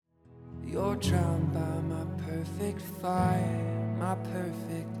You're drowned by my perfect fire, my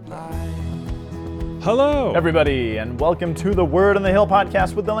perfect life. Hello, everybody, and welcome to the Word on the Hill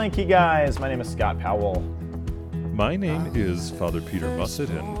podcast with the Lanky Guys. My name is Scott Powell. my name is Father Peter Mussett,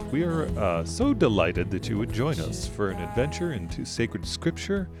 and we are so delighted that you would join us for an adventure into sacred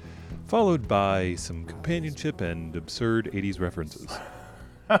scripture, followed by some companionship and absurd 80s references.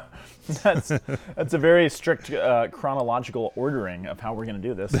 That's a very strict chronological ordering of how we're going to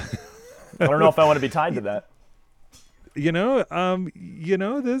do this. I don't know if I want to be tied to that.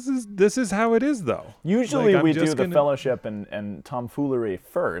 This is how it is, though. Usually we do the fellowship and tomfoolery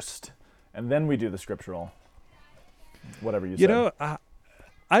first, and then we do the scriptural. Whatever you say.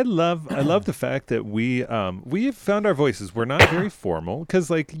 I love the fact that we have found our voices. We're not very formal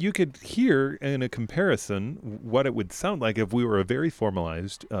because, you could hear in a comparison what it would sound like if we were a very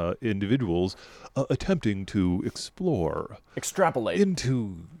formalized individuals attempting to extrapolate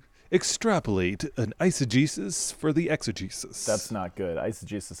an eisegesis for the exegesis. That's not good.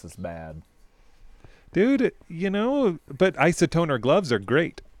 Eisegesis is bad. Dude, but isotoner gloves are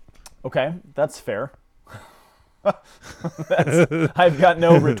great. Okay, that's fair. I've got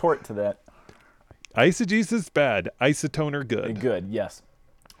no retort to that. Eisegesis bad, isotoner good. Good, yes.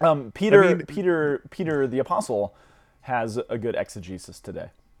 Peter the Apostle has a good exegesis today.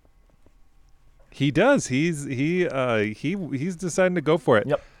 He does. He's deciding to go for it.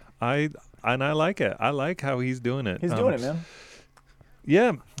 Yep. I like it. I like how he's doing it. He's doing it, man.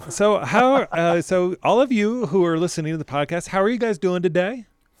 Yeah. So so all of you who are listening to the podcast, how are you guys doing today?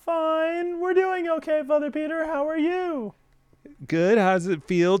 Fine. We're doing okay, Father Peter. How are you? Good. How does it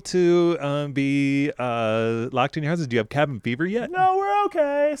feel to be locked in your houses? Do you have cabin fever yet? No, we're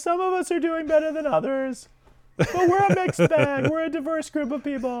okay. Some of us are doing better than others. But we're a mixed bag. We're a diverse group of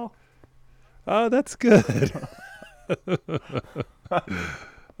people. Oh, that's good.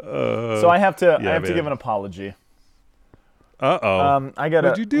 So I have to give an apology. Uh-oh.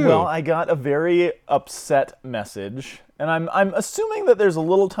 What'd you do? Well, I got a very upset message, and I'm assuming that there's a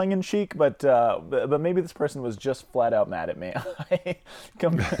little tongue in cheek, but maybe this person was just flat out mad at me.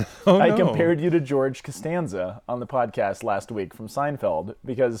 I compared you to George Costanza on the podcast last week from Seinfeld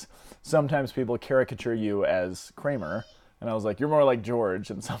because sometimes people caricature you as Kramer. And I was like, you're more like George.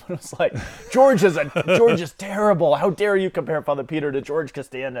 And someone was like, George is terrible. How dare you compare Father Peter to George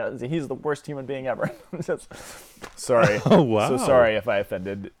Costanza? He's the worst human being ever. Sorry. Oh, wow. So sorry if I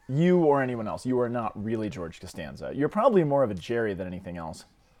offended you or anyone else. You are not really George Costanza. You're probably more of a Jerry than anything else.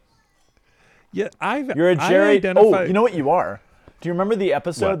 Yeah, You're a Jerry. Oh, you know what you are? Do you remember the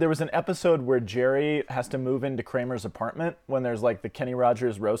episode? What? There was an episode where Jerry has to move into Kramer's apartment when there's the Kenny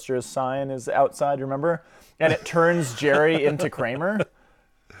Rogers Roasters sign is outside, remember? And it turns Jerry into Kramer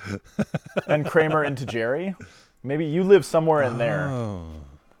and Kramer into Jerry. Maybe you live somewhere in there. Oh,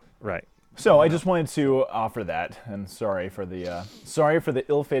 right. So I just wanted to offer that, and sorry for the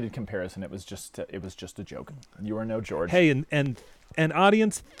ill-fated comparison. It was just a joke. You are no George. Hey, and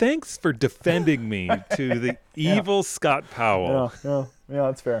audience, thanks for defending me to the evil Scott Powell. Yeah,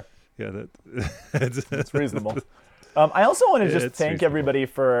 that's fair. Yeah, that's reasonable. I also want to just thank everybody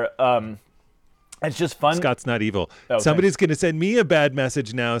for. It's just fun. Scott's not evil. Oh, Somebody's going to send me a bad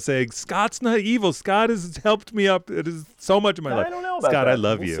message now saying, Scott's not evil. Scott has helped me up. It is so much in my life. I don't know about Scott, that. I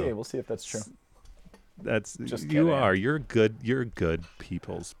love you. We'll see if that's true. That's just you kidding. are. You're good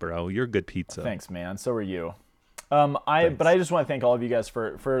peoples, bro. You're good pizza. Thanks, man. So are you. But I just want to thank all of you guys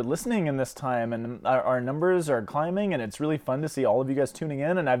for listening in this time, and our numbers are climbing, and it's really fun to see all of you guys tuning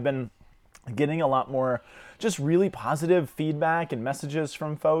in, and I've been getting a lot more just really positive feedback and messages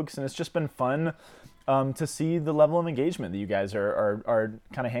from folks, and it's just been fun to see the level of engagement that you guys are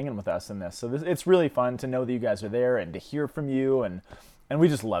kind of hanging with us in this. So it's really fun to know that you guys are there and to hear from you, and we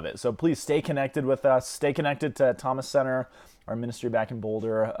just love it. So please stay connected with us. Stay connected to Thomas Center, our ministry back in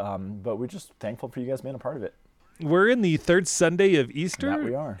Boulder, but we're just thankful for you guys being a part of it. We're in the third Sunday of Easter. That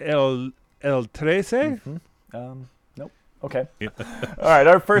we are. El Trece. Mm-hmm. Nope. Okay. All right.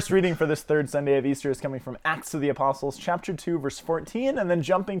 Our first reading for this third Sunday of Easter is coming from Acts of the Apostles, chapter 2, verse 14, and then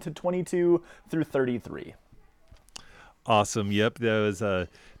jumping to 22 through 33. Awesome. Yep. That was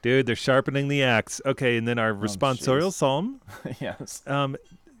dude. They're sharpening the axe. Okay, and then our responsorial psalm. Yes.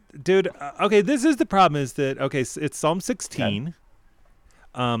 Dude. Okay. This is the problem. Is that okay? It's Psalm 16. Okay.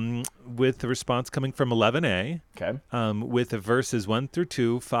 With the response coming from 11a, okay. With the verses 1 through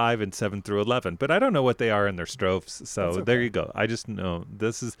 2, 5, and 7 through 11. But I don't know what they are in their strophes, so okay. There you go. I just know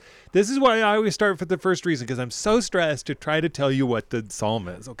this is why I always start with the first reason, because I'm so stressed to try to tell you what the psalm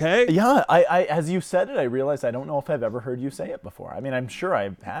is. Okay? Yeah, I as you said it, I realized I don't know if I've ever heard you say it before. I mean, I'm sure I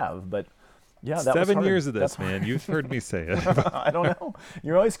have, but Yeah, that was 7 hard. years of this, That's man. You've heard me say it. I don't know.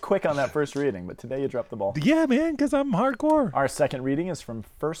 You're always quick on that first reading, but today you dropped the ball. Yeah, man, because I'm hardcore. Our second reading is from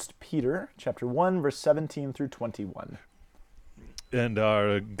 1 Peter chapter 1, verse 17 through 21. And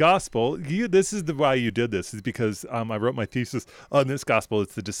our gospel, this is why you did this, is because I wrote my thesis on this gospel.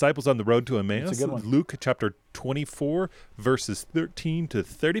 It's the disciples on the road to Emmaus. It's a good one. Luke chapter 24, verses 13 to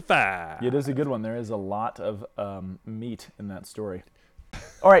 35. It is a good one. There is a lot of meat in that story.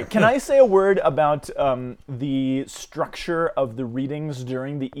 All right, can I say a word about the structure of the readings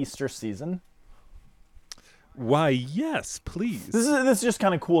during the Easter season? Why, yes, please. This is just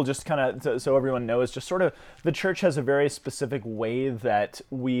kind of cool, just kind of so everyone knows, just sort of the church has a very specific way that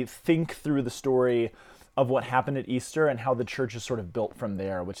we think through the story of what happened at Easter and how the church is sort of built from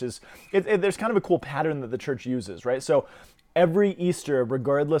there, which is, there's kind of a cool pattern that the church uses, right? So every Easter,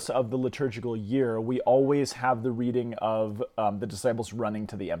 regardless of the liturgical year, we always have the reading of the disciples running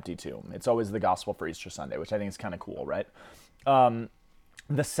to the empty tomb. It's always the gospel for Easter Sunday, which I think is kind of cool, right?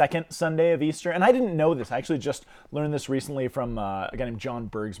 The second Sunday of Easter, and I didn't know this, I actually just learned this recently from a guy named John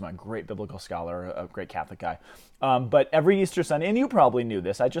Bergsma, a great biblical scholar, a great Catholic guy. But every Easter Sunday, and you probably knew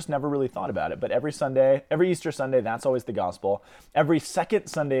this, I just never really thought about it, but every Easter Sunday, that's always the gospel. Every second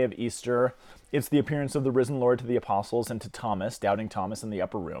Sunday of Easter, it's the appearance of the risen Lord to the apostles and to Thomas, doubting Thomas in the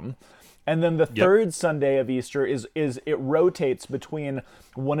upper room. And then the third Sunday of Easter is it rotates between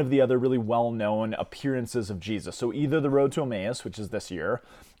one of the other really well-known appearances of Jesus. So either the road to Emmaus, which is this year,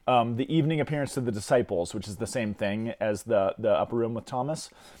 the evening appearance to the disciples, which is the same thing as the upper room with Thomas,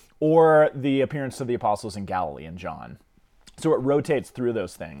 or the appearance to the apostles in Galilee in John. So it rotates through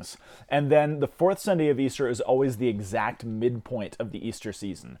those things. And then the fourth Sunday of Easter is always the exact midpoint of the Easter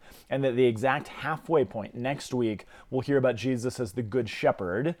season. And that the exact halfway point next week, we'll hear about Jesus as the Good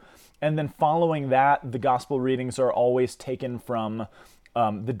Shepherd. And then following that, the gospel readings are always taken from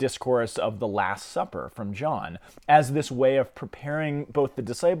the discourse of the Last Supper from John, as this way of preparing both the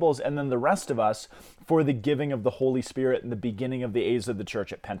disciples and then the rest of us for the giving of the Holy Spirit and the beginning of the age of the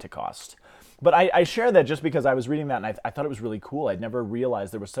church at Pentecost. But I share that just because I was reading that and I thought it was really cool. I'd never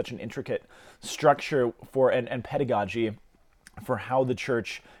realized there was such an intricate structure for and pedagogy for how the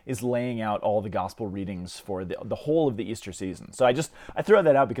church is laying out all the gospel readings for the whole of the Easter season. So I threw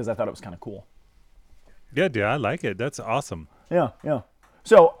that out because I thought it was kind of cool. Yeah, dude, I like it. That's awesome. Yeah.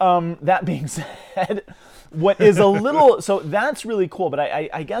 So that being said, what is a little, so that's really cool, but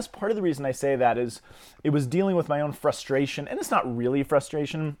I guess part of the reason I say that is it was dealing with my own frustration, and it's not really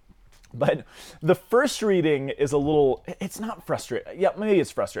frustration, but the first reading is a little, it's not frustrating. Yeah, maybe it's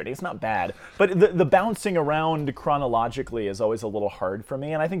frustrating. It's not bad. But the bouncing around chronologically is always a little hard for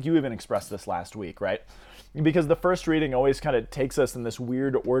me. And I think you even expressed this last week, right? Because the first reading always kind of takes us in this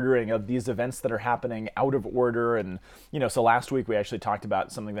weird ordering of these events that are happening out of order. And, so last week we actually talked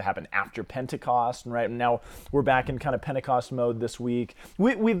about something that happened after Pentecost, right? And now we're back in kind of Pentecost mode this week.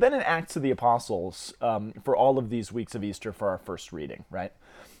 We've been in Acts of the Apostles for all of these weeks of Easter for our first reading, right?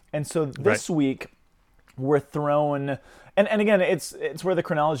 And so this week, we're thrown, and again, it's where the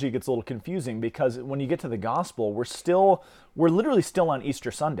chronology gets a little confusing, because when you get to the gospel, we're literally still on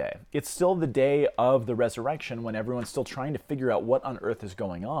Easter Sunday. It's still the day of the resurrection when everyone's still trying to figure out what on earth is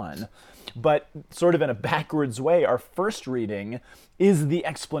going on. But sort of in a backwards way, our first reading is the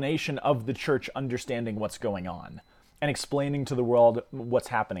explanation of the church understanding what's going on and explaining to the world what's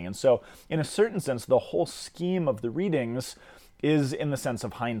happening. And so in a certain sense, the whole scheme of the readings is in the sense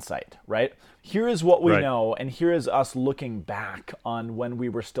of hindsight, right? Here is what we know, and here is us looking back on when we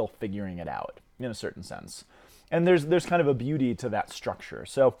were still figuring it out, in a certain sense. And there's kind of a beauty to that structure.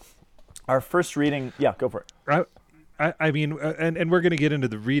 So our first reading, yeah, go for it. I mean, and we're going to get into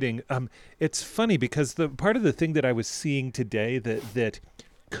the reading. It's funny because the part of the thing that I was seeing today that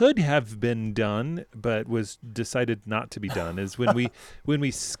could have been done but was decided not to be done is when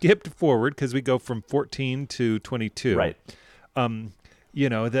we skipped forward, because we go from 14 to 22. Right.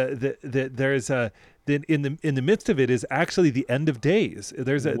 There's in the midst of it is actually the end of days.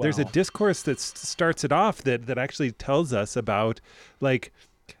 There's a discourse that starts it off that actually tells us about like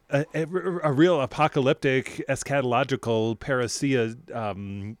a real apocalyptic eschatological parousia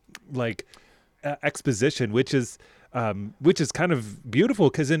exposition, which is kind of beautiful,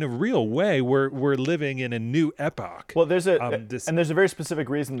 because in a real way we're living in a new epoch. Well, there's a very specific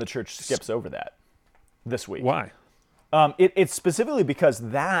reason the church skips over that this week. Why? It's specifically because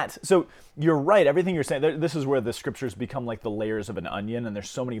so you're right, everything you're saying, this is where the scriptures become like the layers of an onion, and there's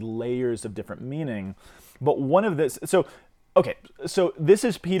so many layers of different meaning. But one of this, so this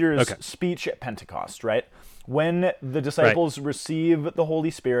is Peter's speech at Pentecost, right? When the disciples receive the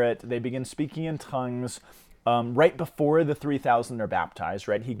Holy Spirit, they begin speaking in tongues, right before the 3,000 are baptized,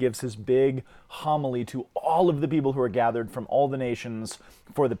 right? He gives his big homily to all of the people who are gathered from all the nations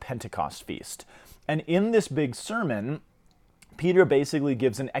for the Pentecost feast. And in this big sermon, Peter basically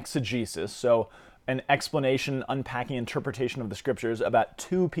gives an exegesis, so an explanation, unpacking, interpretation of the scriptures about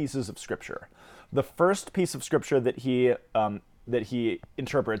two pieces of scripture. The first piece of scripture that he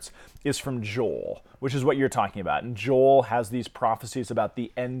interprets is from Joel, which is what you're talking about. And Joel has these prophecies about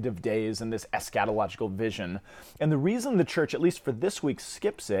the end of days and this eschatological vision. And the reason the church, at least for this week,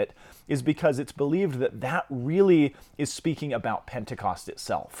 skips it is because it's believed that that really is speaking about Pentecost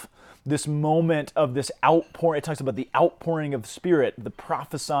itself. This moment of this outpouring, it talks about the outpouring of the Spirit, the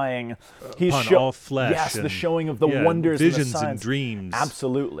prophesying. Upon all flesh. Yes, the showing of the wonders and the visions signs. and dreams.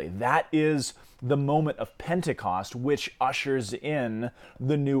 Absolutely. That is the moment of Pentecost, which ushers in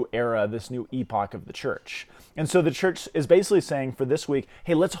the new era, this new epoch of the church. And so the church is basically saying for this week,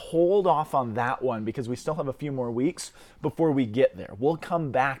 hey, let's hold off on that one because we still have a few more weeks before we get there. We'll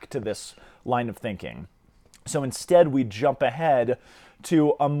come back to this line of thinking. So instead, we jump ahead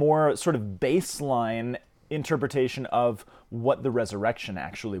to a more sort of baseline interpretation of what the resurrection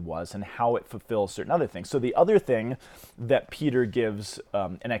actually was and how it fulfills certain other things. So the other thing that Peter gives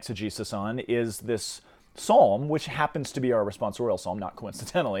an exegesis on is this psalm, which happens to be our responsorial psalm, not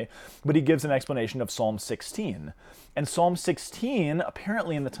coincidentally, but he gives an explanation of Psalm 16. And Psalm 16,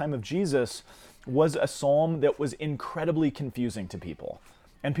 apparently in the time of Jesus, was a psalm that was incredibly confusing to people.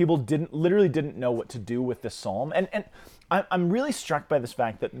 And people literally didn't know what to do with this psalm. And I'm really struck by this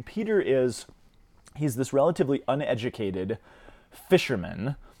fact that Peter he's this relatively uneducated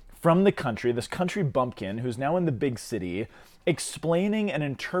fisherman from the country, this country bumpkin who's now in the big city, explaining and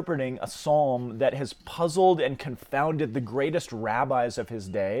interpreting a psalm that has puzzled and confounded the greatest rabbis of his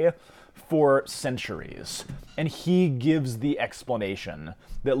day for centuries. And he gives the explanation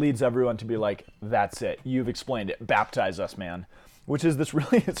that leads everyone to be like, that's it, you've explained it, baptize us, man. Which is this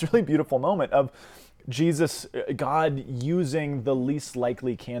really beautiful moment of Jesus, God using the least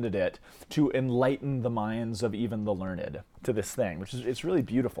likely candidate to enlighten the minds of even the learned to this thing, which is, it's really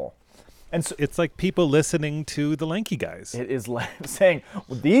beautiful. And so it's like people listening to the lanky guys. It is like saying,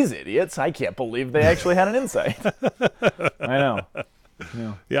 well, these idiots, I can't believe they actually had an insight. I know.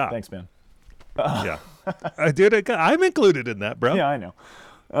 Yeah. Thanks, man. Yeah. Dude, I'm included in that, bro. Yeah, I know.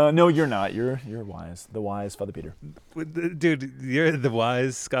 No, you're not. You're wise. The wise Father Peter. Dude, you're the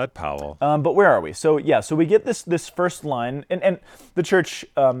wise Scott Powell. But where are we? So we get this first line, and the church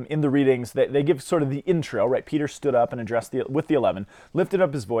in the readings they give sort of the intro, right? Peter stood up and addressed with the 11, lifted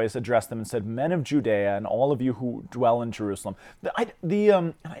up his voice, addressed them, and said, "Men of Judea and all of you who dwell in Jerusalem." I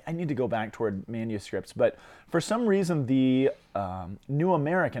need to go back toward manuscripts, but for some reason the New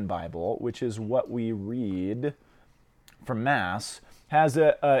American Bible, which is what we read for Mass, has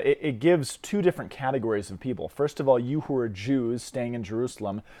it gives two different categories of people. First of all, you who are Jews staying in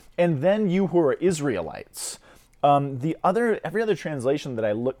Jerusalem, and then you who are Israelites. Every other translation that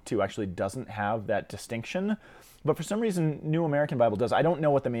I looked to actually doesn't have that distinction, but for some reason, New American Bible does. I don't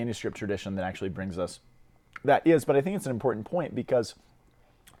know what the manuscript tradition that actually brings us that is, but I think it's an important point because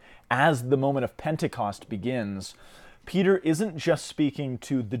as the moment of Pentecost begins, Peter isn't just speaking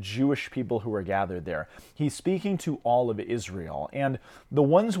to the Jewish people who are gathered there. He's speaking to all of Israel. And the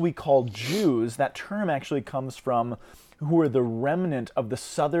ones we call Jews, that term actually comes from who are the remnant of the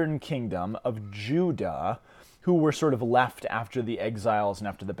southern kingdom of Judah, who were sort of left after the exiles and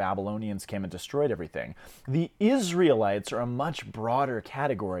after the Babylonians came and destroyed everything. The Israelites are a much broader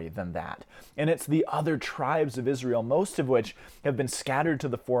category than that. And it's the other tribes of Israel, most of which have been scattered to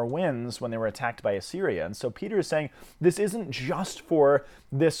the four winds when they were attacked by Assyria. And so Peter is saying this isn't just for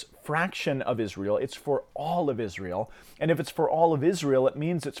this fraction of Israel, it's for all of Israel. And if it's for all of Israel, it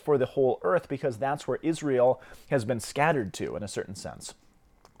means it's for the whole earth because that's where Israel has been scattered to in a certain sense.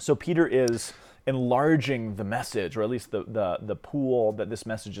 So Peter is enlarging the message, or at least the pool that this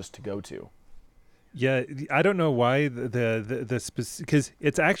message is to go to. Yeah, I don't know why because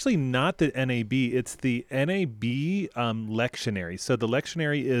it's actually not the NAB, it's the NAB lectionary. So the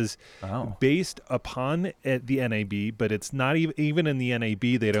lectionary is based upon the NAB, but it's not even in the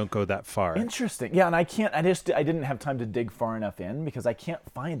NAB. They don't go that far. Interesting. Yeah, and I didn't have time to dig far enough in because I can't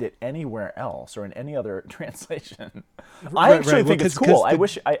find it anywhere else or in any other translation. I actually think it's cool.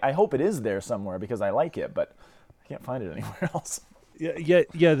 I hope it is there somewhere because I like it, but I can't find it anywhere else. Yeah.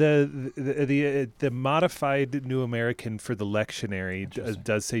 The modified New American for the lectionary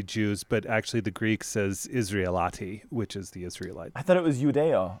does say Jews, but actually the Greek says Israelati, which is the Israelite. I thought it was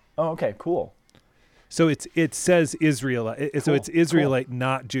Judeo. Oh, okay, cool. So it says Israelite. Cool. So it's Israelite,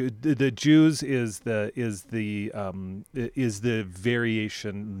 not Jew. The Jews is the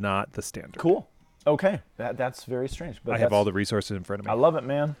variation, not the standard. Cool. Okay, that's very strange. But I have all the resources in front of me. I love it,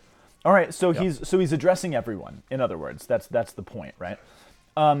 man. All right, so he's addressing everyone. In other words, that's the point, right?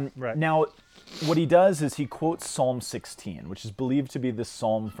 Right. Now, what he does is he quotes Psalm 16, which is believed to be the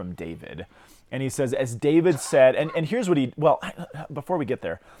psalm from David. And he says, as David said, and here's what before we get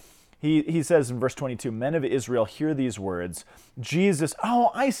there, he says in verse 22, men of Israel, hear these words. Jesus,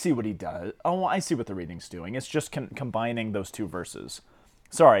 I see what he does. I see what the reading's doing. It's just combining those two verses.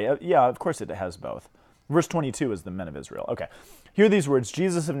 Sorry, of course it has both. Verse 22 is the men of Israel. Okay. Hear these words,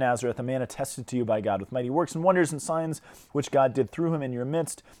 Jesus of Nazareth, a man attested to you by God with mighty works and wonders and signs, which God did through him in your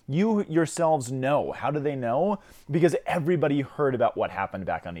midst. You yourselves know. How do they know? Because everybody heard about what happened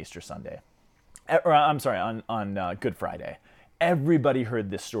back on Easter Sunday. On Good Friday. Everybody heard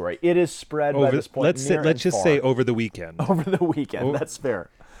this story. It is spread by this point. Let's just say over the weekend. Over the weekend, that's fair.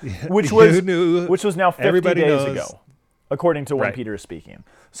 Which was now 50 days ago, according to when Peter is speaking.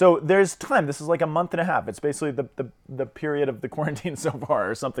 So there's time. This is like a month and a half. It's basically the period of the quarantine so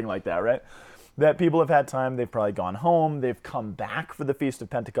far, or something like that, right? That people have had time. They've probably gone home. They've come back for the Feast of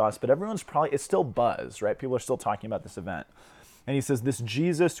Pentecost, but it's still buzz, right? People are still talking about this event. And he says, this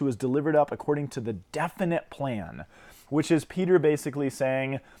Jesus who was delivered up according to the definite plan, which is Peter basically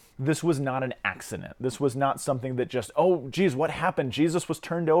saying, this was not an accident. This was not something that just, what happened? Jesus was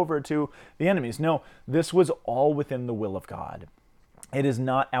turned over to the enemies. No, this was all within the will of God. It is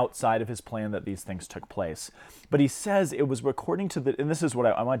not outside of his plan that these things took place. But he says it was according to and this is what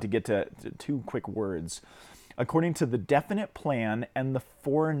I wanted to get to two quick words, according to the definite plan and the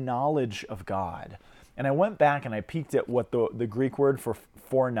foreknowledge of God. And I went back and I peeked at what the Greek word for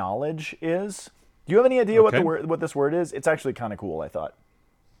foreknowledge is. Do you have any idea what this word is? It's actually kind of cool, I thought.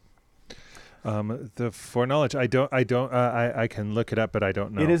 The foreknowledge, I can look it up, but I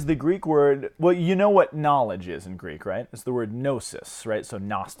don't know. It is the Greek word. Well, you know what knowledge is in Greek, right? It's the word gnosis, right? So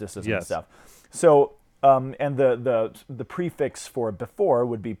Gnosticism and stuff. So, and the prefix for before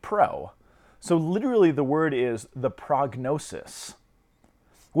would be pro. So literally the word is the prognosis,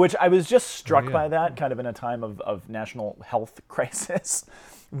 which I was just struck by that kind of in a time of national health crisis.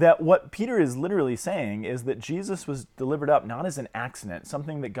 That what Peter is literally saying is that Jesus was delivered up not as an accident,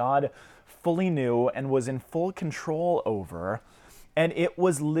 something that God fully knew and was in full control over, and it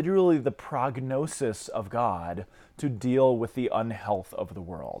was literally the prognosis of God to deal with the unhealth of the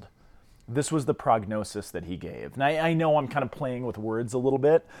world. This was the prognosis that he gave. And I know I'm kind of playing with words a little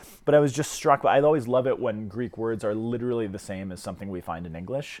bit, but I was just struck by, I always love it when Greek words are literally the same as something we find in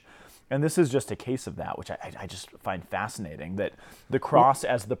English. And this is just a case of that, which I just find fascinating, that the cross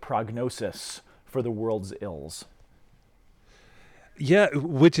as the prognosis for the world's ills. Yeah,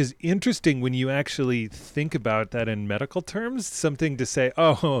 which is interesting when you actually think about that in medical terms. Something to say,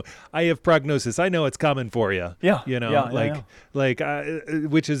 I have prognosis. I know it's coming for you. Yeah.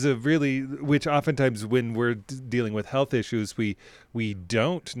 Which oftentimes when we're dealing with health issues, we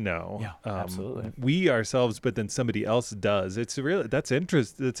don't know. Yeah, absolutely. We ourselves, but then somebody else does. It's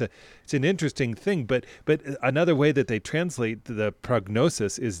an interesting thing. But another way that they translate the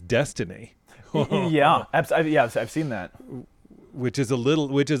prognosis is destiny. I've seen that. Which is a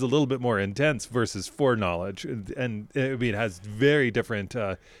little bit more intense versus foreknowledge, and I mean, it has very different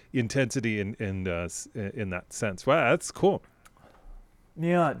intensity in that sense. Wow, that's cool.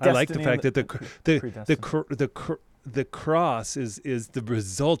 Yeah, I like the fact that the cross is the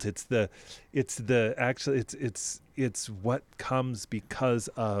result. It's what comes because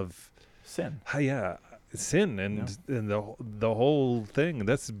of sin. Sin and the whole thing.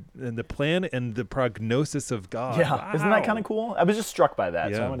 That's and the plan and the prognosis of God. Yeah, wow. Isn't that kind of cool? I was just struck by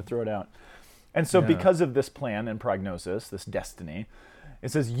that, so I wanted to throw it out. And so because of this plan and prognosis, this destiny,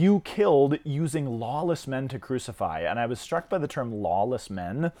 it says, you killed using lawless men to crucify. And I was struck by the term lawless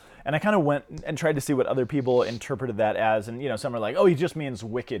men, and I kind of went and tried to see what other people interpreted that as, and some are like, he just means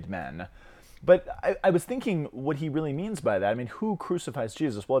wicked men. But I was thinking what he really means by that. I mean, who crucifies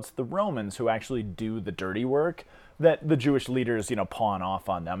Jesus? Well, it's the Romans who actually do the dirty work that the Jewish leaders, pawn off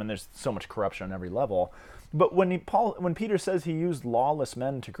on them. And there's so much corruption on every level. But when Peter says he used lawless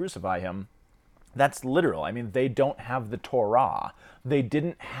men to crucify him, that's literal. I mean, they don't have the Torah. They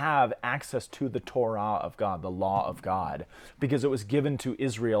didn't have access to the Torah of God, the law of God, because it was given to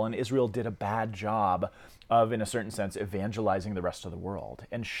Israel, and Israel did a bad job of, in a certain sense, evangelizing the rest of the world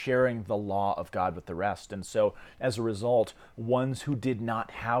and sharing the law of God with the rest. And so, as a result, ones who did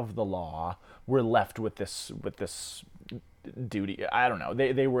not have the law were left with this duty. I don't know.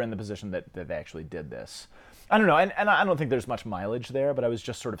 They were in the position that they actually did this. I don't know, and I don't think there's much mileage there, but I was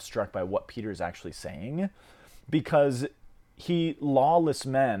just sort of struck by what Peter's actually saying, because lawless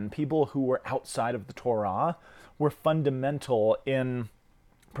men, people who were outside of the Torah, were fundamental in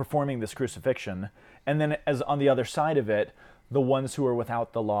performing this crucifixion. And then as on the other side of it, the ones who are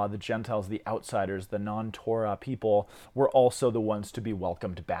without the law, the Gentiles, the outsiders, the non-Torah people, were also the ones to be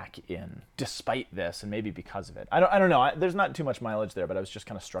welcomed back in, despite this, and maybe because of it. I don't know. There's not too much mileage there, but I was just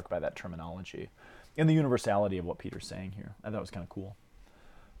kind of struck by that terminology and the universality of what Peter's saying here. I thought it was kind of cool.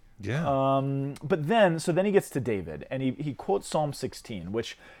 Yeah. But then he gets to David, and he quotes Psalm 16,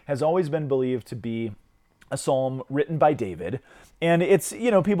 which has always been believed to be a psalm written by David. And it's,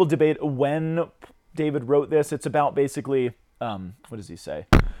 people debate when David wrote this. It's about basically, what does he say?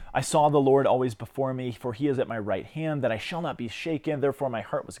 I saw the Lord always before me, for he is at my right hand, that I shall not be shaken. Therefore my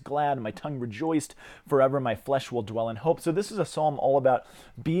heart was glad, and my tongue rejoiced. Forever my flesh will dwell in hope. So this is a psalm all about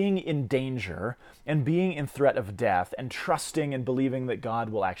being in danger and being in threat of death and trusting and believing that God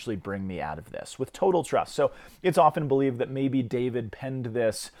will actually bring me out of this with total trust. So it's often believed that maybe David penned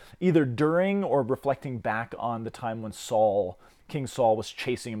this either during or reflecting back on the time when King Saul was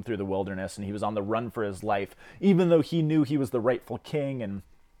chasing him through the wilderness, and he was on the run for his life, even though he knew he was the rightful king and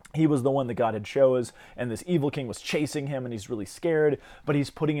he was the one that God had chose, and this evil king was chasing him, and he's really scared, but he's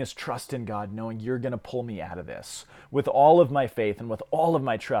putting his trust in God, knowing you're going to pull me out of this. With all of my faith and with all of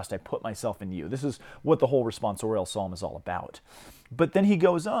my trust, I put myself in you. This is what the whole responsorial psalm is all about. But then he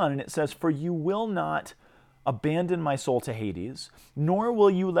goes on, and it says, for you will not abandon my soul to Hades, nor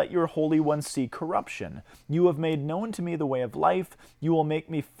will you let your Holy One see corruption. You have made known to me the way of life. You will make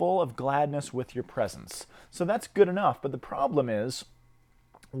me full of gladness with your presence. So that's good enough, but the problem is,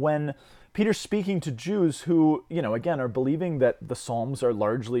 when Peter's speaking to Jews who, again, are believing that the Psalms are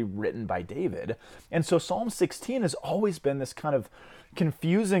largely written by David. And so Psalm 16 has always been this kind of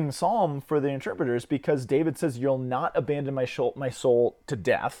confusing psalm for the interpreters, because David says, you'll not abandon my soul to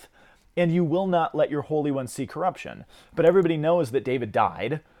death, and you will not let your Holy One see corruption. But everybody knows that David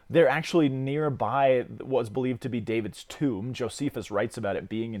died. They're actually nearby what was believed to be David's tomb. Josephus writes about it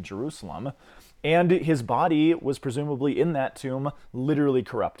being in Jerusalem. And his body was presumably in that tomb, literally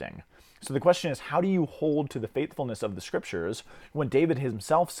corrupting. So the question is, how do you hold to the faithfulness of the scriptures when David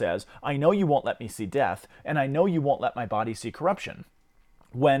himself says, I know you won't let me see death, and I know you won't let my body see corruption,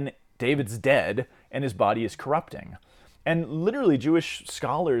 when David's dead and his body is corrupting? And literally Jewish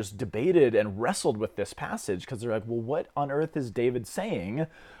scholars debated and wrestled with this passage, because they're like, well, what on earth is David saying,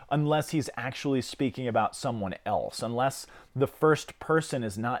 unless he's actually speaking about someone else, unless the first person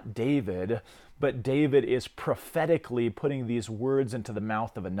is not David, but David is prophetically putting these words into the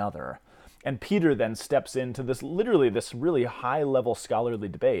mouth of another. And Peter then steps into this really high-level scholarly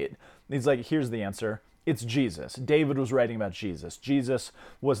debate. He's like, here's the answer. It's Jesus. David was writing about Jesus. Jesus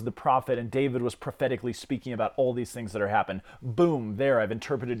was the prophet, and David was prophetically speaking about all these things that are happening. Boom, there, I've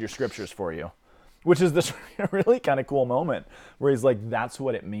interpreted your scriptures for you. Which is this really kind of cool moment where he's like, that's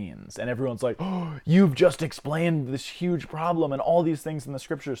what it means. And everyone's like, oh, you've just explained this huge problem and all these things in the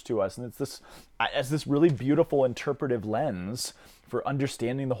scriptures to us. And it's this really beautiful interpretive lens for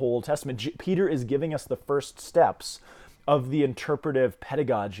understanding the whole Old Testament. Peter is giving us the first steps of the interpretive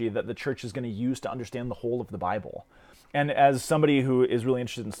pedagogy that the church is going to use to understand the whole of the Bible. And as somebody who is really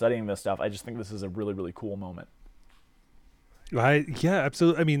interested in studying this stuff, I just think this is a really, really cool moment. Yeah,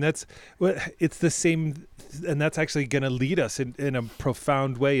 absolutely. I mean, it's the same, and that's actually going to lead us in a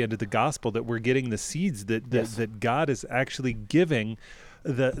profound way into the gospel, that we're getting the seeds that God is actually giving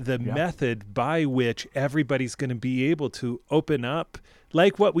the method by which everybody's going to be able to open up,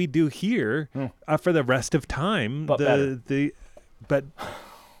 like what we do here for the rest of time. But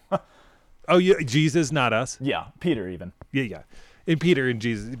oh, yeah, Jesus, not us. Yeah, Peter even. Yeah. And Peter and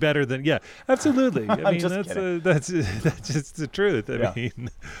Jesus better than absolutely. I mean, that's just the truth. I mean,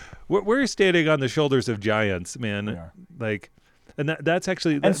 we're standing on the shoulders of giants, man. And that's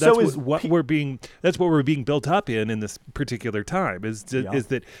actually that's what we're being built up in this particular time is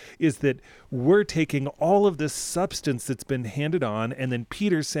that we're taking all of this substance that's been handed on, and then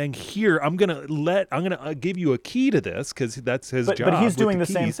Peter's saying, here, I'm gonna give you a key to this, because that's his job. But he's doing the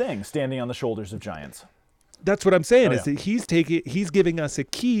same thing, standing on the shoulders of giants. That's what I'm saying, is that he's giving us a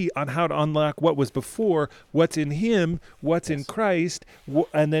key on how to unlock what was before, what's in him, what's in Christ,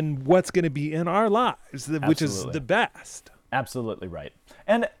 and then what's going to be in our lives, which is the best. Absolutely right.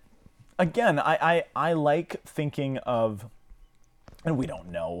 And again, I like thinking of, and we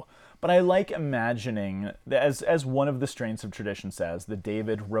don't know, but I like imagining that as one of the strains of tradition says, that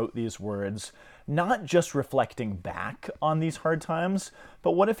David wrote these words not just reflecting back on these hard times,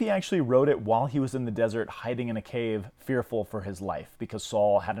 but what if he actually wrote it while he was in the desert, hiding in a cave, fearful for his life, because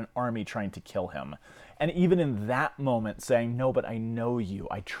Saul had an army trying to kill him. And even in that moment saying, no, but I know you,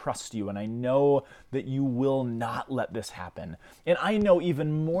 I trust you, and I know that you will not let this happen. And I know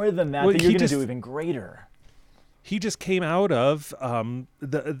even more than that, that you're going to do even greater. he just came out of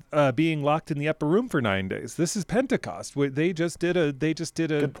the being locked in the upper room for 9 days. This is Pentecost. They just did a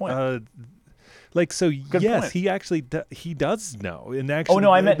Good point. like, so Good yes, point. he actually he does know. And actually, Oh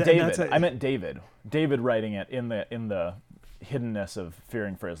no, I meant and David. that's a- I meant David. David writing it in the hiddenness of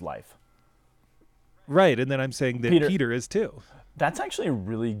fearing for his life. right. And then I'm saying that Peter is too. That's actually a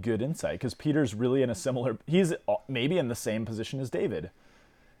really good insight because Peter's really in a similar. He's maybe in the same position as David.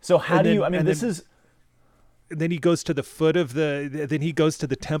 So how And do then- you? I mean, and this then- is. And then he goes to the foot of then he goes to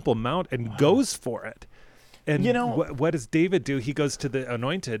the Temple Mount and goes for it. And You know- what does David do? He goes to the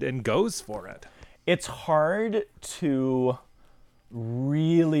anointed and goes for it. It's hard to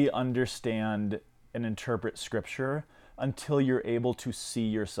really understand and interpret Scripture until you're able to see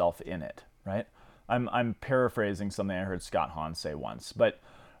yourself in it, right? I'm paraphrasing something I heard Scott Hahn say once, but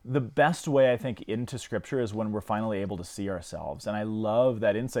the best way I think into Scripture is when we're finally able to see ourselves. And I love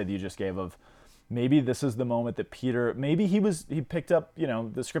that insight you just gave of maybe this is the moment that Peter, maybe he picked up,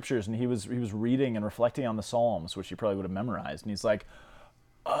 the Scriptures and he was reading and reflecting on the Psalms, which he probably would have memorized. And he's like,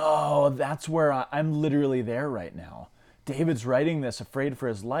 oh, that's where I'm literally there right now. David's writing this, afraid for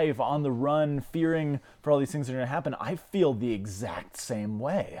his life, on the run, fearing for all these things that are going to happen. I feel the exact same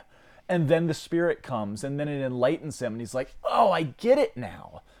way. And then the Spirit comes, and then it enlightens him, and he's like, oh, I get it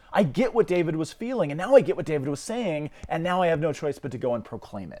now. I get what David was feeling, and now I get what David was saying, and now I have no choice but to go and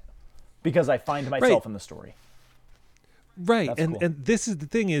proclaim it because I find myself in the story. Right. That's And cool. and this is the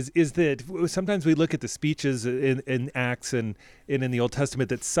thing is that sometimes we look at the speeches in Acts and in the Old Testament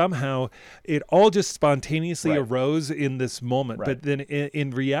that somehow it all just spontaneously Right. arose in this moment. Right. But then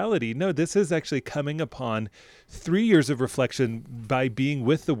in reality, no, this is actually coming upon 3 years of reflection by being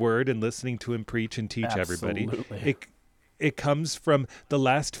with the Word and listening to him preach and teach everybody. Absolutely. It comes from the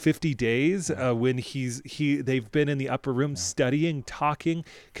last 50 days when they've been in the upper room studying, talking,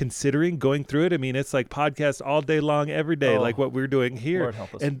 considering, going through it. I mean, it's like podcast all day long, every day, Oh, like what we're doing here. Lord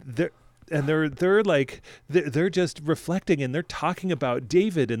help us. And they're just reflecting and they're talking about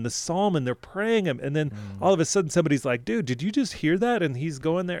David and the Psalm and they're praying him. And then all of a sudden somebody's like, dude, did you just hear that? And he's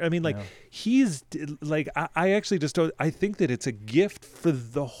going there. I mean, like he's like, I actually just don't, I think that it's a gift for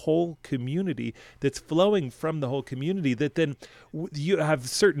the whole community that's flowing from the whole community that then you have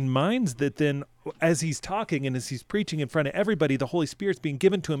certain minds that then as he's talking and as he's preaching in front of everybody, the Holy Spirit's being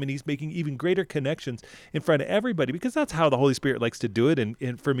given to him and he's making even greater connections in front of everybody because that's how the Holy Spirit likes to do it.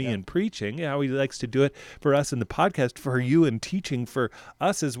 And for me in preaching, how he likes to do it for us in the podcast, for you in teaching, for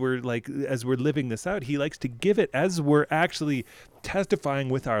us as we're living this out, he likes to give it as we're actually testifying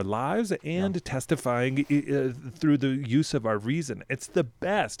with our lives and testifying through the use of our reason. It's the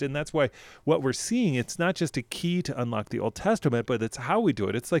best. And that's why what we're seeing, it's not just a key to unlock the Old Testament, but it's how we do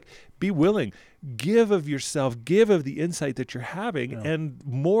it. It's like, be willing, give of yourself, give of the insight that you're having, and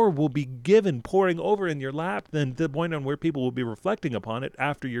more will be given, pouring over in your lap than the point on where people will be reflecting upon it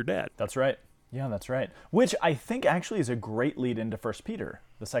after you're dead. That's right. Yeah, that's right. Which I think actually is a great lead into 1 Peter,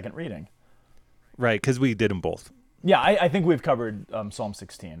 the second reading. Right, because we did them both. Yeah, I think we've covered Psalm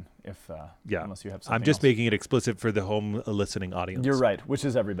 16. Unless you have something I'm just else. making it explicit for the home listening audience. You're right, which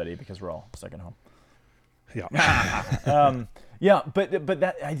is everybody because we're all second home. Yeah. Yeah, but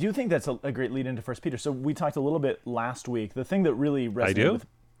that I do think that's a great lead into 1 Peter. So we talked a little bit last week. The thing that really resonated I do? with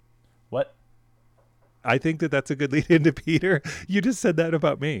what I think that that's a good lead into Peter. You just said that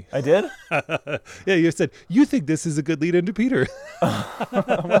about me. I did. Yeah, you said, you think this is a good lead into Peter.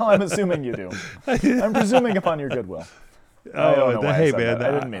 Well, I'm assuming you do. I'm presuming upon your goodwill. I don't know why I hey said man, that.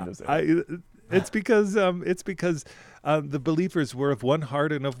 I didn't mean to say that. It's because the believers were of one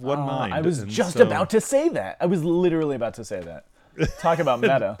heart and of one mind. I was and just so- about to say that. I was literally about to say that. Talk about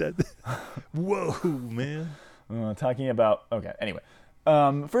meta. Whoa, man. Talking about, okay, anyway.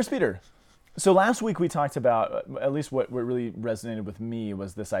 1 Peter. So last week we talked about, at least what really resonated with me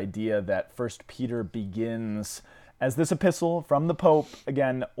was this idea that 1 Peter begins as this epistle from the Pope,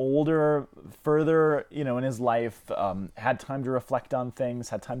 again, older, further, in his life, had time to reflect on things,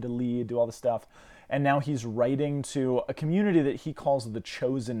 had time to lead, do all this stuff. And now he's writing to a community that he calls the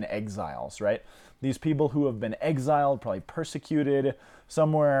chosen exiles, right? These people who have been exiled, probably persecuted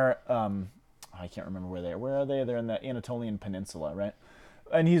somewhere. I can't remember where they are. Where are they? They're in the Anatolian Peninsula, right?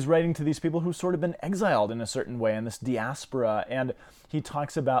 And he's writing to these people who've sort of been exiled in a certain way in this diaspora. And he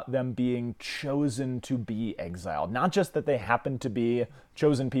talks about them being chosen to be exiled. Not just that they happen to be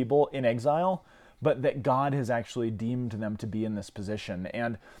chosen people in exile, but that God has actually deemed them to be in this position.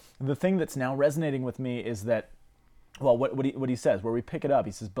 And the thing that's now resonating with me is that, well, what he says, where we pick it up,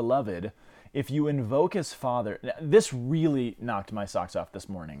 he says, "Beloved, if you invoke as Father," this really knocked my socks off this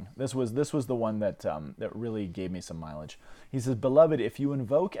morning. This was the one that really gave me some mileage. He says, "Beloved, if you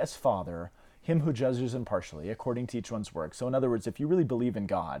invoke as Father him who judges impartially according to each one's work. So in other words, if you really believe in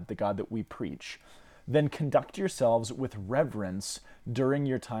God, the God that we preach, then conduct yourselves with reverence during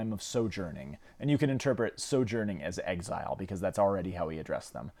your time of sojourning. And you can interpret sojourning as exile, because that's already how he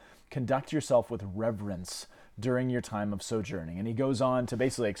addressed them. Conduct yourself with reverence during your time of sojourning. And he goes on to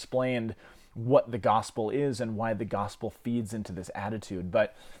basically explain what the gospel is and why the gospel feeds into this attitude.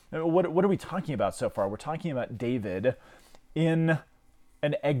 But what are we talking about so far? We're talking about David in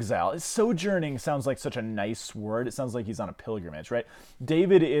an exile. Sojourning sounds like such a nice word. It sounds like he's on a pilgrimage, right?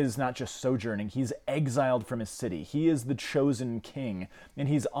 David is not just sojourning, he's exiled from his city. He is the chosen king, and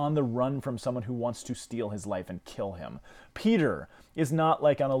he's on the run from someone who wants to steal his life and kill him. Peter is not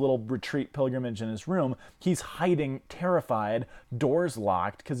like on a little retreat pilgrimage in his room. He's hiding, terrified, doors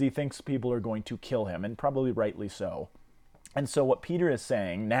locked, because he thinks people are going to kill him, and probably rightly so. And so what Peter is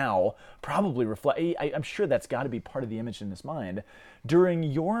saying now probably I'm sure that's got to be part of the image in his mind. During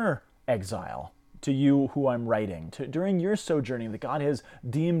your exile, to you who I'm writing, during your sojourning that God has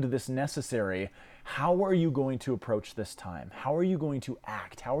deemed this necessary, how are you going to approach this time? How are you going to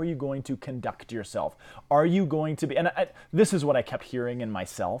act? How are you going to conduct yourself? Are you going to be, and this is what I kept hearing in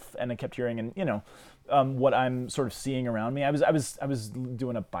myself, and I kept hearing in, what I'm sort of seeing around me. I was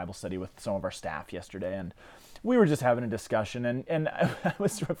doing a Bible study with some of our staff yesterday, and we were just having a discussion, and I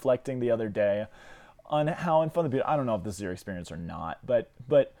was reflecting the other day on how in front of people, I don't know if this is your experience or not, but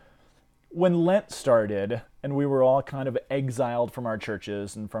when Lent started and we were all kind of exiled from our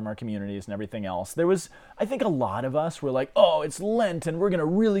churches and from our communities and everything else, there was, I think a lot of us were like, oh, it's Lent and we're going to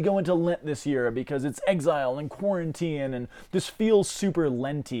really go into Lent this year because it's exile and quarantine and this feels super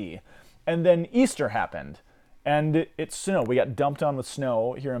Lenty. And then Easter happened. And it snowed. We got dumped on with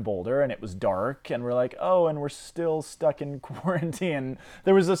snow here in Boulder, and it was dark, and we're like, oh, and we're still stuck in quarantine.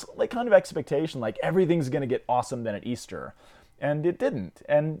 There was this like kind of expectation, like everything's going to get awesome then at Easter. And it didn't.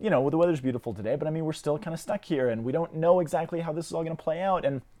 And, the weather's beautiful today, but I mean, we're still kind of stuck here, and we don't know exactly how this is all going to play out.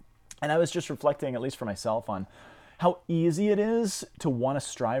 And I was just reflecting, at least for myself, on how easy it is to want to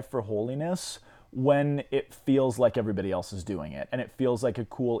strive for holiness when it feels like everybody else is doing it, and it feels like a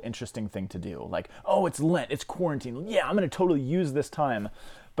cool, interesting thing to do. Like, oh, it's Lent, it's quarantine. Yeah, I'm going to totally use this time.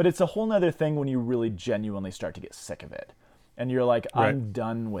 But it's a whole nother thing when you really genuinely start to get sick of it. And you're like, I'm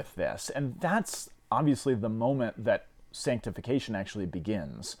done with this. And that's obviously the moment that sanctification actually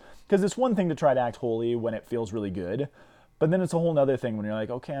begins. Because it's one thing to try to act holy when it feels really good. But then it's a whole nother thing when you're like,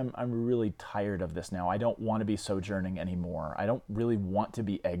 okay, I'm really tired of this now. I don't want to be sojourning anymore. I don't really want to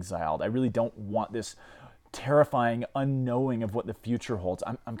be exiled. I really don't want this terrifying unknowing of what the future holds.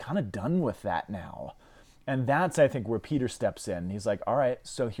 I'm kind of done with that now. And that's, I think, where Peter steps in. He's like, all right,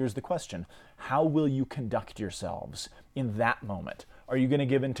 so here's the question. How will you conduct yourselves in that moment? Are you going to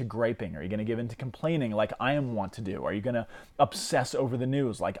give in to griping? Are you going to give in to complaining like I want to do? Are you going to obsess over the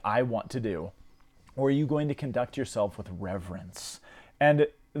news like I want to do? Or are you going to conduct yourself with reverence? And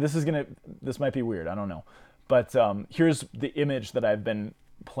this might be weird, I don't know. But here's the image that I've been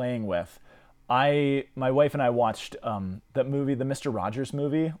playing with. My wife and I watched that movie, the Mr. Rogers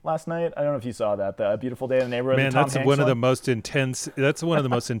movie, last night. I don't know if you saw that, the Beautiful Day in the Neighborhood. Man, that's one of the most intense. That's one of the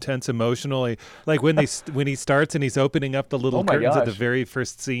most intense emotionally. Like when he starts and he's opening up the little curtains at the very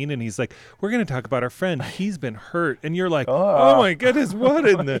first scene, and he's like, "We're going to talk about our friend. He's been hurt," and you're like, "Oh my goodness, what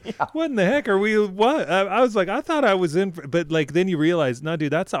in the heck are we? What?" I was like, I thought I was in, but like then you realize, no,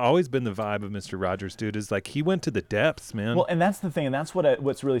 dude, that's always been the vibe of Mr. Rogers, dude. Is like he went to the depths, man. Well, and that's the thing, and that's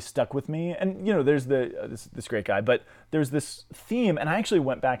what's really stuck with me. And there's this great guy, but there's this theme, and I actually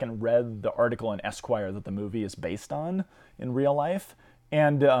went back and read the article in Esquire that the movie is based on in real life.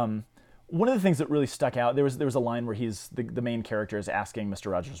 And one of the things that really stuck out, there was a line where the main character is asking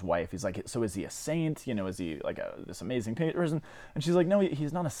Mr. Rogers' wife, he's like, so is he a saint? Is he like this amazing person? And she's like, no,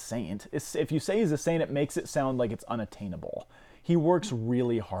 he's not a saint. If you say he's a saint, it makes it sound like it's unattainable. He works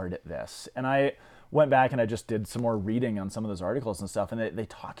really hard at this. And I went back and I just did some more reading on some of those articles and stuff, and they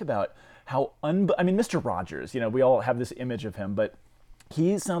talk about how Mr. Rogers, we all have this image of him, but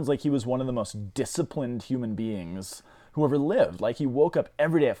he sounds like he was one of the most disciplined human beings who ever lived. Like, he woke up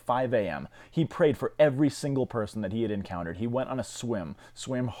every day at 5 a.m. He prayed for every single person that he had encountered. He went on a swam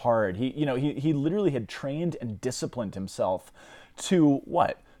hard. He literally had trained and disciplined himself to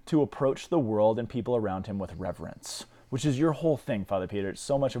what? To approach the world and people around him with reverence, which is your whole thing, Father Peter. It's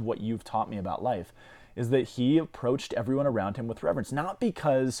so much of what you've taught me about life, is that he approached everyone around him with reverence, not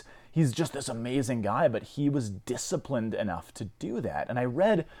because he's just this amazing guy, but he was disciplined enough to do that. And I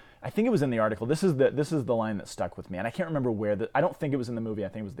read, I think it was in the article, this is the line that stuck with me, and I can't remember where, I don't think it was in the movie, I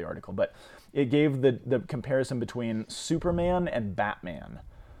think it was the article, but it gave the comparison between Superman and Batman.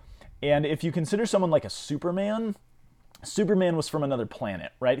 And if you consider someone like a Superman, Superman was from another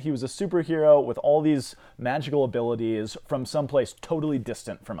planet, right? He was a superhero with all these magical abilities from someplace totally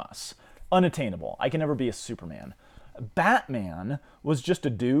distant from us. Unattainable. I can never be a Superman. Batman was just a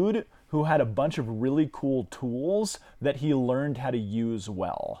dude who had a bunch of really cool tools that he learned how to use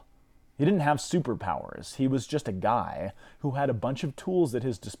well. He didn't have superpowers. He was just a guy who had a bunch of tools at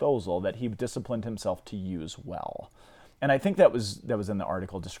his disposal that he disciplined himself to use well. And I think that was in the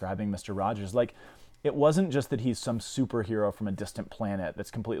article describing Mr. Rogers. Like, it wasn't just that he's some superhero from a distant planet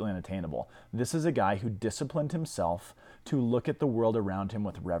that's completely unattainable. This is a guy who disciplined himself to look at the world around him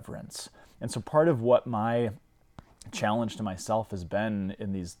with reverence. And so part of what my challenge to myself has been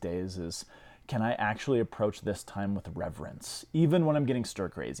in these days is, can I actually approach this time with reverence? Even when I'm getting stir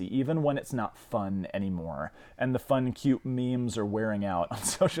crazy, even when it's not fun anymore, and the fun, cute memes are wearing out on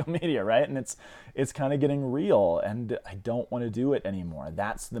social media, right? And it's kind of getting real, and I don't want to do it anymore.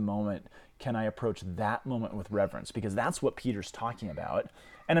 That's the moment. Can I approach that moment with reverence? Because that's what Peter's talking about.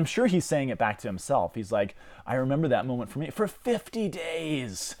 And I'm sure he's saying it back to himself. He's like, I remember that moment for me. For 50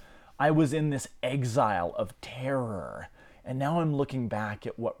 days, I was in this exile of terror. And now I'm looking back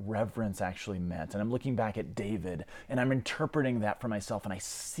at what reverence actually meant. And I'm looking back at David, and I'm interpreting that for myself, and I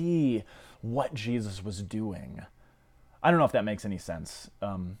see what Jesus was doing. I don't know if that makes any sense,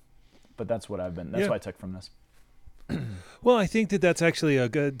 but that's what I've been. That's what I took from this. Well, I think that that's actually a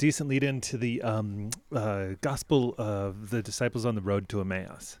good, decent lead into the gospel of the disciples on the road to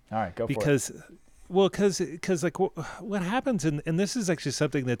Emmaus. All right, go for it. Well, because like what happens, and this is actually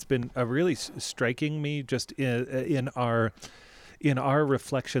something that's been really striking me just in our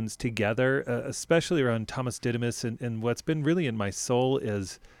reflections together, especially around Thomas Didymus, and what's been really in my soul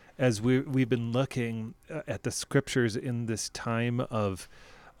is as we've been looking at the scriptures in this time of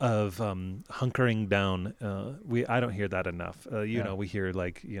hunkering down. I don't hear that enough. You know, we hear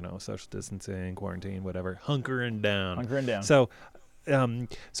like, social distancing, quarantine, whatever, hunkering down.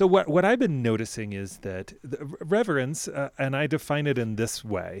 So what I've been noticing is that reverence, and I define it in this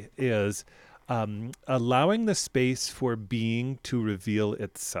way, is allowing the space for being to reveal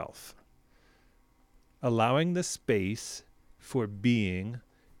itself. Allowing the space for being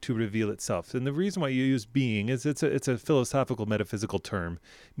to reveal itself. And the reason why you use being is it's a philosophical, metaphysical term,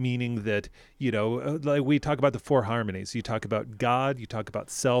 meaning that, like we talk about the four harmonies. You talk about God, you talk about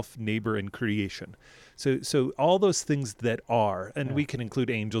self, neighbor, and creation. So all those things that are, and we can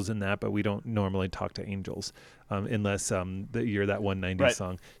include angels in that, but we don't normally talk to angels unless you're that 190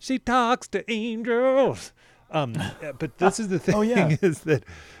 song. She talks to angels. But this is the thing is that,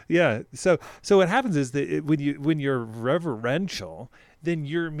 So what happens is that when you're reverential, then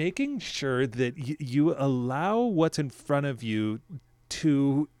you're making sure that you allow what's in front of you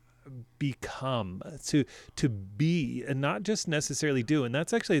to become, to be, and not just necessarily do. And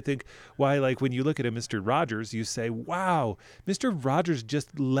that's actually, I think, why, like, when you look at a Mr. Rogers, you say, wow, Mr. Rogers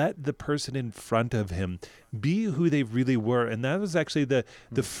just let the person in front of him be who they really were. And that was actually the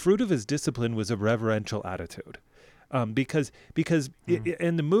fruit of his discipline was a reverential attitude. Because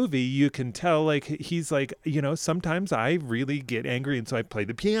in the movie you can tell, like, he's like, sometimes I really get angry, and so I play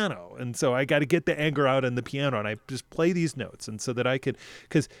the piano, and so I got to get the anger out on the piano, and I just play these notes, and so that I could,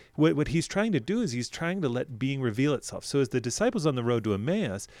 because what he's trying to do is he's trying to let being reveal itself. So as the disciples on the road to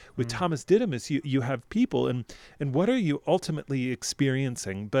Emmaus with Thomas Didymus, you have people, and what are you ultimately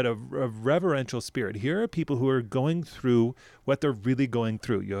experiencing but a reverential spirit? Here are people who are going through what they're really going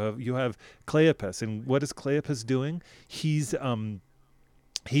through. You have Cleopas, and what is Cleopas doing? He's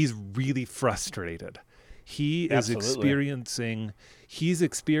really frustrated. He is experiencing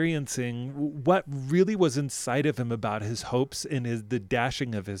what really was inside of him about his hopes and the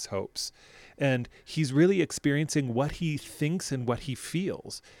dashing of his hopes. And he's really experiencing what he thinks and what he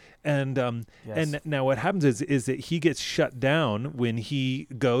feels. And and now what happens is that he gets shut down when he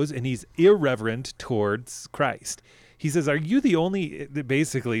goes and he's irreverent towards Christ. He says, are you the only,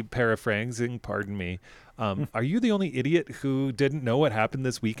 basically paraphrasing, pardon me, are you the only idiot who didn't know what happened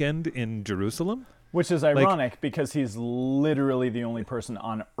this weekend in Jerusalem? Which is ironic, because he's literally the only person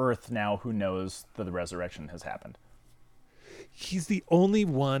on earth now who knows that the resurrection has happened. He's the only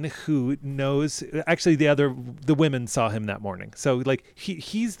one who knows. Actually, the women saw him that morning. So, like,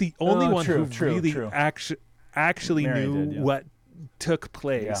 he's the only one who really actually Mary knew what took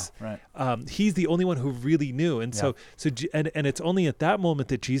place. Yeah, right. He's the only one who really knew, and so it's only at that moment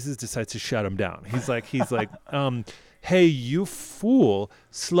that Jesus decides to shut him down. He's like, hey, you fool,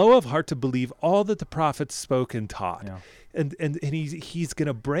 slow of heart to believe all that the prophets spoke and taught. Yeah. and he's going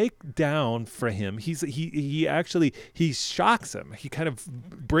to break down for him. He actually shocks him. He kind of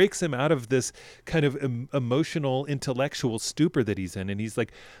breaks him out of this kind of emotional, intellectual stupor that he's in. And he's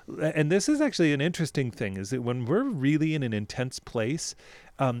like, and this is actually an interesting thing, is that when we're really in an intense place,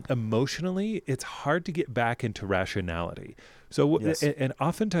 emotionally, it's hard to get back into rationality. So, Yes. and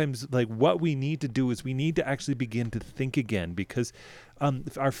oftentimes, like, what we need to do is we need to actually begin to think again, because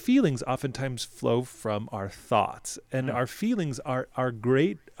our feelings oftentimes flow from our thoughts, and our feelings are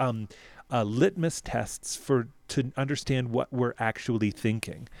great litmus tests to understand what we're actually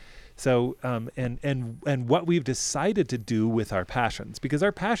thinking. So, and what we've decided to do with our passions, because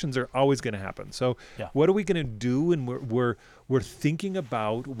our passions are always going to happen. So, what are we going to do when we're thinking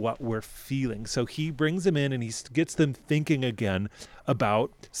about what we're feeling? So he brings them in and he gets them thinking again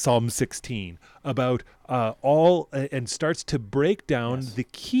about Psalm 16, about and starts to break down the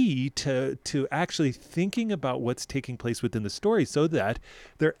key to actually thinking about what's taking place within the story, so that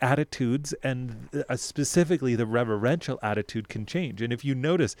their attitudes and specifically the reverential attitude can change. And if you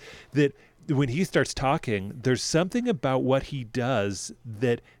notice that when he starts talking, there's something about what he does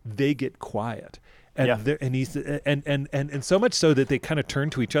that they get quiet. And he's and so much so that they kind of turn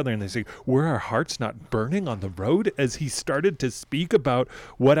to each other and they say, "Were our hearts not burning on the road?" As he started to speak about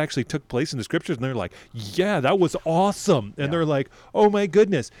what actually took place in the scriptures, and they're like, "Yeah, that was awesome." And they're like, "Oh my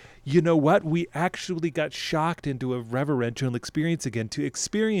goodness, you know what? We actually got shocked into a reverential experience again, to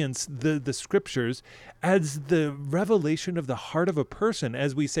experience the scriptures as the revelation of the heart of a person."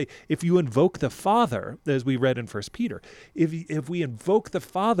 As we say, if you invoke the Father, as we read in 1 Peter, if we invoke the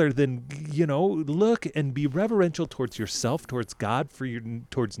Father, then, look and be reverential towards yourself, towards God,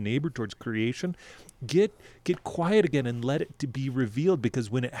 towards neighbor, towards creation. Get quiet again and let it to be revealed,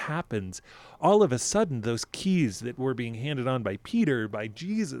 because when it happens, all of a sudden those keys that were being handed on by Peter, by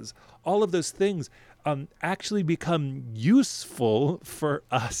Jesus, all of those things actually become useful for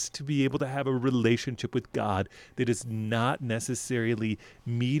us to be able to have a relationship with God that is not necessarily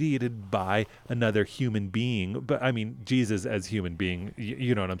mediated by another human being, but I mean Jesus as human being.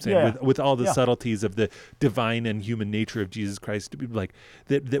 You know what I'm saying? With all the subtleties of the divine and human nature of Jesus Christ, like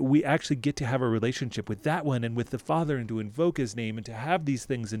that we actually get to have a relationship with that one and with the Father, and to invoke his name and to have these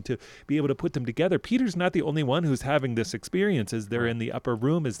things and to be able to put them together. Peter's not the only one who's having this experience as they're in the upper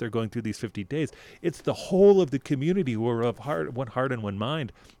room, as they're going through these 50 days. It's the whole of the community who are of one heart and one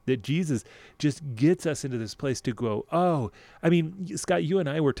mind, that Jesus just gets us into this place to go, oh, I mean, Scott, you and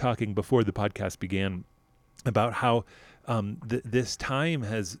I were talking before the podcast began about how this time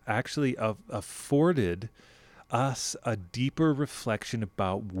has actually afforded us a deeper reflection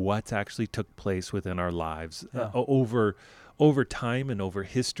about what's actually took place within our lives over time and over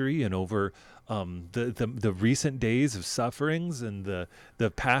history and over the recent days of sufferings and the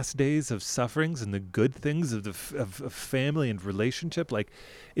past days of sufferings and the good things of family and relationship. Like,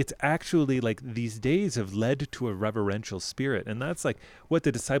 it's actually like these days have led to a reverential spirit. And that's like what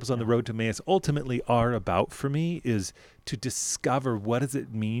the disciples on the road to Emmaus ultimately are about for me, is to discover what does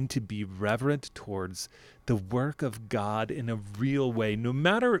it mean to be reverent towards the work of God in a real way, no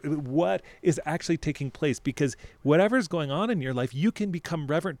matter what is actually taking place, because whatever's going on in your life, you can become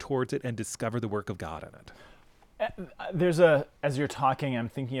reverent towards it and discover the work of God in it. As you're talking, I'm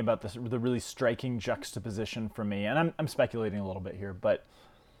thinking about the really striking juxtaposition for me, and I'm speculating a little bit here, but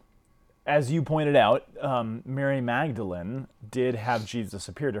as you pointed out, Mary Magdalene did have Jesus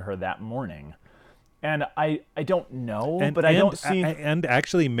appear to her that morning. And I don't know, I don't see... And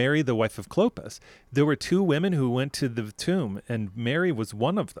actually Mary, the wife of Clopas. There were two women who went to the tomb, and Mary was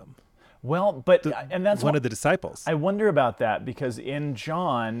one of them. Well, and that's one of the disciples. I wonder about that, because in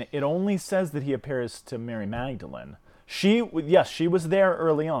John, it only says that he appears to Mary Magdalene. She was there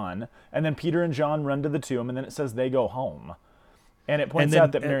early on, and then Peter and John run to the tomb, and then it says they go home. And it points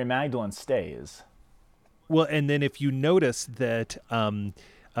out that Mary Magdalene stays. Well, and then if you notice that...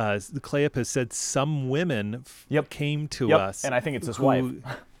 Cleopas said some women came to us. And I think it's his wife.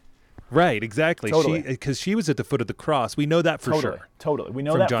 Right, exactly. Totally. Because she was at the foot of the cross. We know that for sure. Totally. We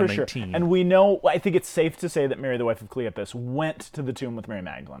know from that John for 19. sure. And we know, I think it's safe to say that Mary, the wife of Cleopas, went to the tomb with Mary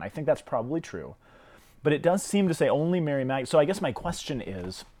Magdalene. I think that's probably true. But it does seem to say only Mary Magdalene. So I guess my question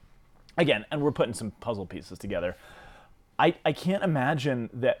is, again, and we're putting some puzzle pieces together, I can't imagine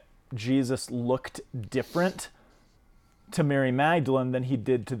that Jesus looked different to Mary Magdalene than he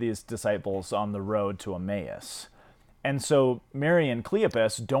did to these disciples on the road to Emmaus. And so Mary and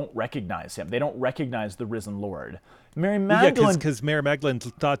Cleopas don't recognize him. They don't recognize the risen Lord. Mary Magdalene... because Mary Magdalene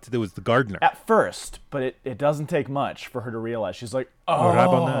thought that it was the gardener. At first, but it doesn't take much for her to realize. She's like, oh,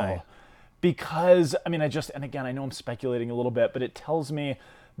 Rabboni. Because, I mean, and again, I know I'm speculating a little bit, but it tells me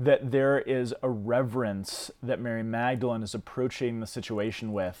that there is a reverence that Mary Magdalene is approaching the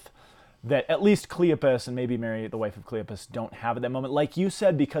situation with, that at least Cleopas and maybe Mary, the wife of Cleopas, don't have at that moment. Like you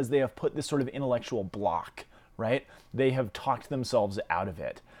said, because they have put this sort of intellectual block, right? They have talked themselves out of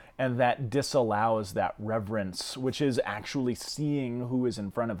it. And that disallows that reverence, which is actually seeing who is in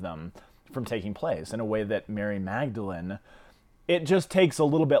front of them, from taking place in a way that Mary Magdalene, it just takes a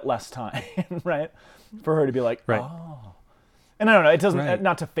little bit less time, right? For her to be like, oh. And I don't know, it doesn't,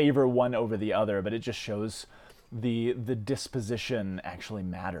 not to favor one over the other, but it just shows the disposition actually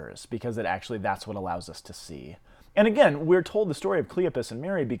matters, because it actually, that's what allows us to see. And again, we're told the story of Cleopas and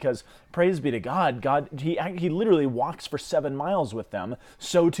Mary because, praise be to God, he literally walks for 7 miles with them,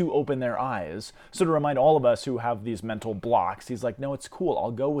 so to open their eyes. So to remind all of us who have these mental blocks, he's like, no, it's cool,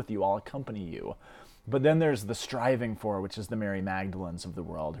 I'll go with you, I'll accompany you. But then there's the striving for, which is the Mary Magdalenes of the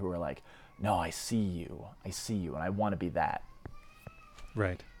world, who are like, no, I see you, and I want to be that.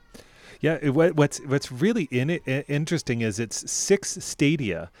 Right. Yeah, what's really interesting is it's 6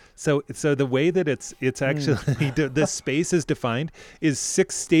 stadia. So the way that it's actually the space is defined is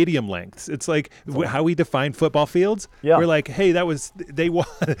 6 stadium lengths. It's like how we define football fields. Yeah. We're like, hey, they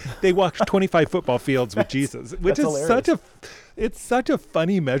walked 25 football fields with Jesus, which is hilarious. Such a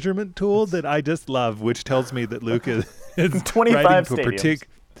funny measurement tool that I just love, which tells me that Luke is 25 stadiums.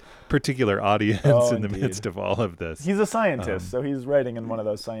 Particular audience in the midst of all of this. He's a scientist, so he's writing in one of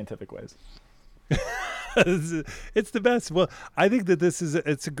those scientific ways. It's the best. Well, I think that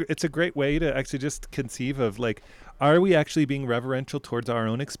it's a great way to actually just conceive of, like, are we actually being reverential towards our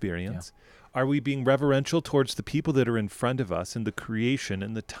own experience? Yeah. Are we being reverential towards the people that are in front of us and the creation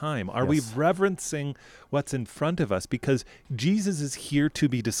and the time? Are we reverencing what's in front of us because Jesus is here to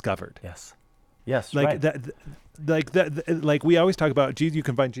be discovered? Yes, like right. Like we always talk about Jesus. You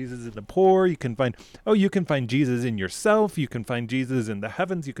can find Jesus in the poor. You can find Jesus in yourself. You can find Jesus in the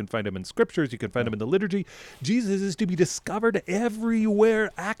heavens. You can find him in scriptures. You can find him in the liturgy. Jesus is to be discovered everywhere,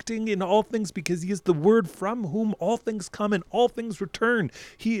 acting in all things, because he is the Word from whom all things come and all things return.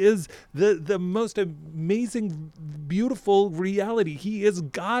 He is the most amazing, beautiful reality. He is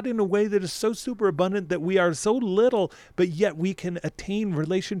God in a way that is so super abundant that we are so little, but yet we can attain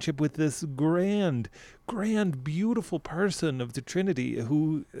relationship with this grand, beautiful person of the Trinity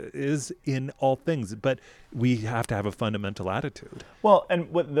who is in all things. But we have to have a fundamental attitude. Well, and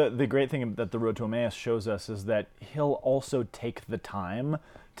what the great thing that the Road to Emmaus shows us is that he'll also take the time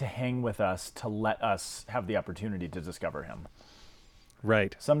to hang with us, to let us have the opportunity to discover him.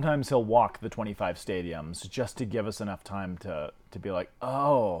 Right. Sometimes he'll walk the 25 stadiums just to give us enough time to be like,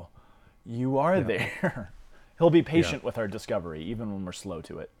 oh, you are there. He'll be patient with our discovery, even when we're slow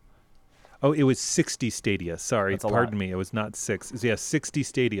to it. Oh, it was 60 stadia. Sorry, pardon me. It was not 6. Yeah, 60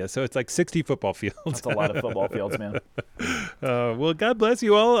 stadia. So it's like 60 football fields. That's a lot of football fields, man. Well, God bless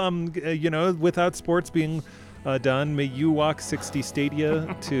you all. Without sports being done, may you walk 60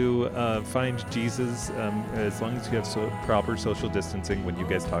 stadia to find Jesus, as long as you have proper social distancing when you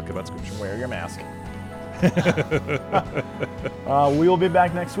guys talk about Scripture. Wear your mask. We will be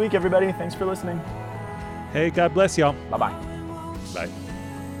back next week, everybody. Thanks for listening. Hey, God bless y'all. Bye-bye. Bye.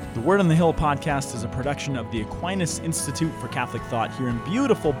 The Word on the Hill podcast is a production of the Aquinas Institute for Catholic Thought here in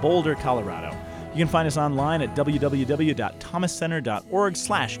beautiful Boulder, Colorado. You can find us online at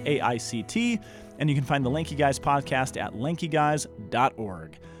www.thomascenter.org/AICT, and you can find the Lanky Guys podcast at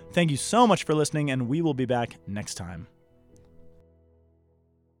lankyguys.org. Thank you so much for listening, and we will be back next time.